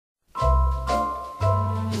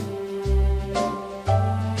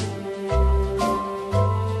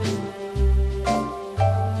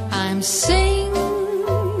I'm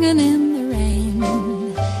singing in the rain,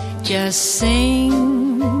 just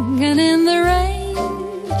singing in the rain.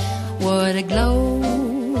 What a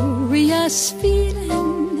glorious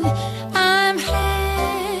feeling, I'm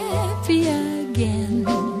happy again.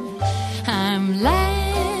 I'm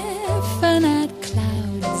laughing at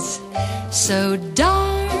clouds so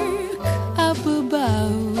dark up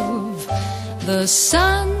above. The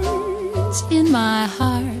sun's in my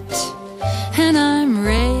heart and I'm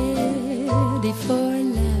ready for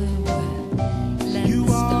love. You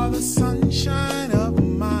are the sunshine of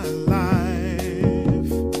my life.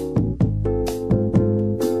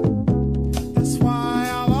 That's why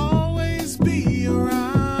I'll always be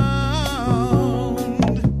around.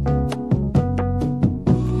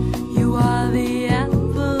 You are the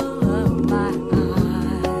apple of my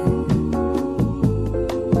eye.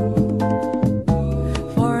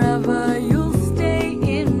 Forever you'll stay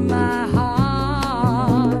in my heart.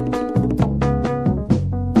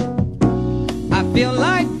 I feel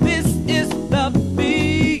like this is the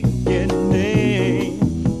beginning.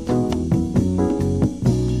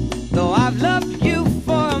 Though I've loved you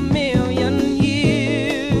for a million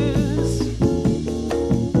years,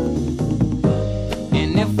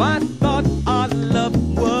 and if I thought our love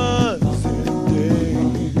was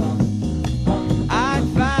ending, I'd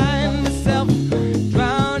find myself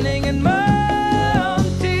drowning in my own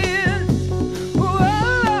tears. Whoa,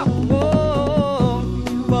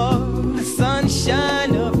 you are the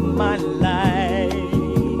sunshine of my life.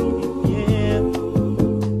 Yeah,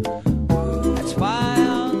 that's why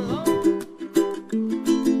I'll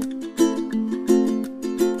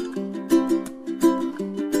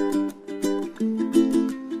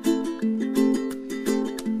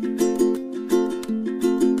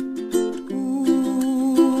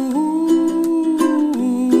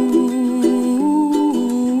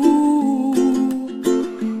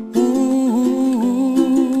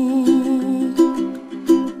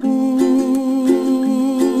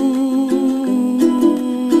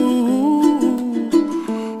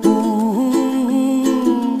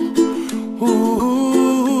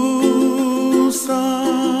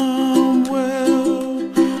somewhere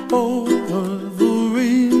over the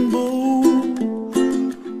rainbow,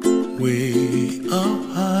 way up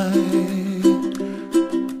high,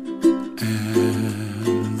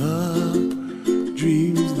 and the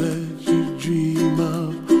dreams that you dream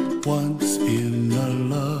of once in a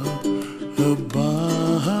lullaby.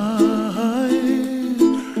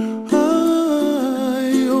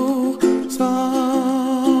 Oh,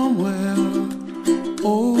 somewhere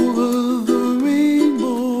over the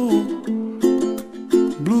rainbow,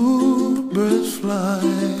 bluebirds fly,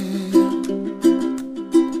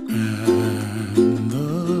 and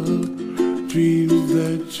the dreams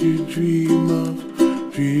that you dream of,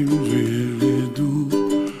 dreams really do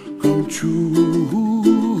come true.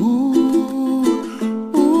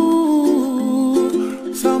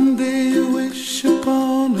 Someday you wish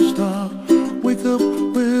upon a star, wake up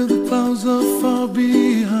where the clouds are far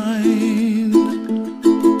behind.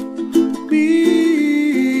 Be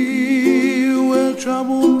where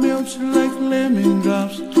trouble melts like lemon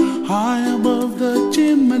drops, high above the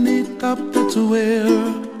chimney top. That's where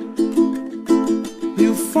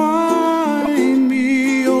you find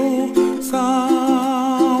me. Oh,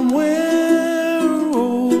 somewhere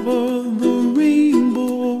over the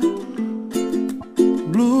rainbow,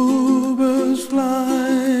 bluebirds fly,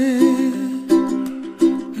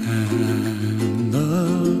 and the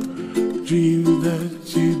dreams that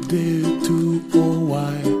you dare to, oh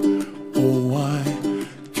why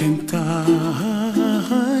can't I?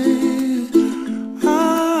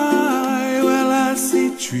 Well, I see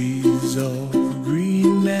trees of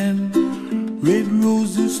green and red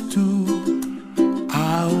roses too. I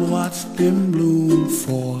watch them bloom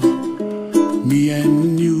for me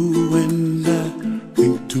and you, and I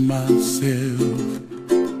think to myself,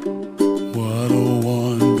 what a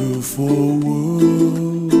wonderful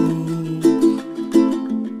world.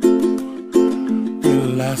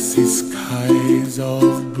 Well, I see skies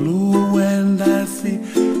of blue and I see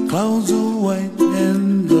clouds of white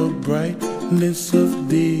and the brightness of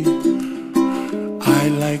day. I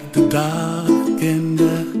like the dark and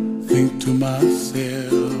I think to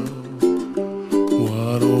myself,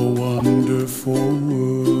 what a wonderful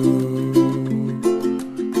world.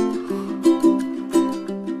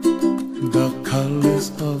 The colors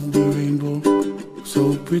of the rainbow,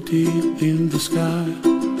 so pretty in the sky,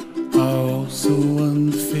 are also on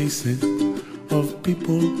the faces of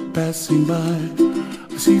people passing by.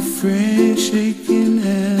 I see friends shaking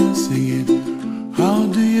hands, singing, how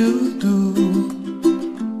do you do?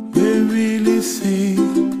 They really say,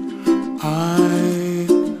 I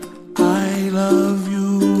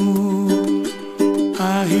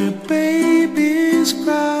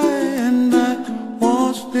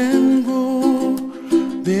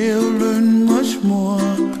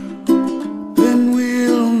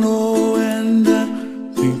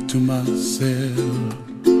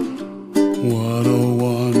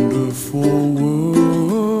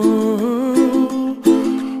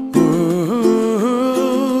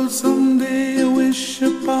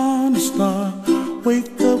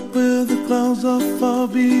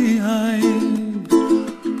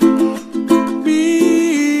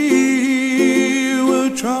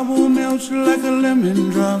drops like a lemon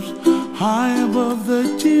drops high above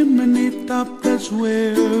the chimney top. That's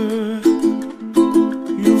where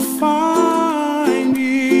you find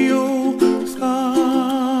me, oh,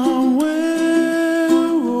 somewhere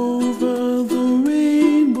over the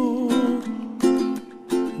rainbow,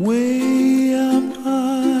 way up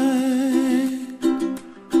high.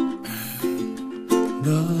 And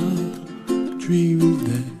the dreams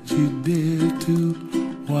that you dare to,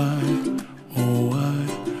 why, oh,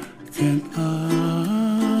 why can't I?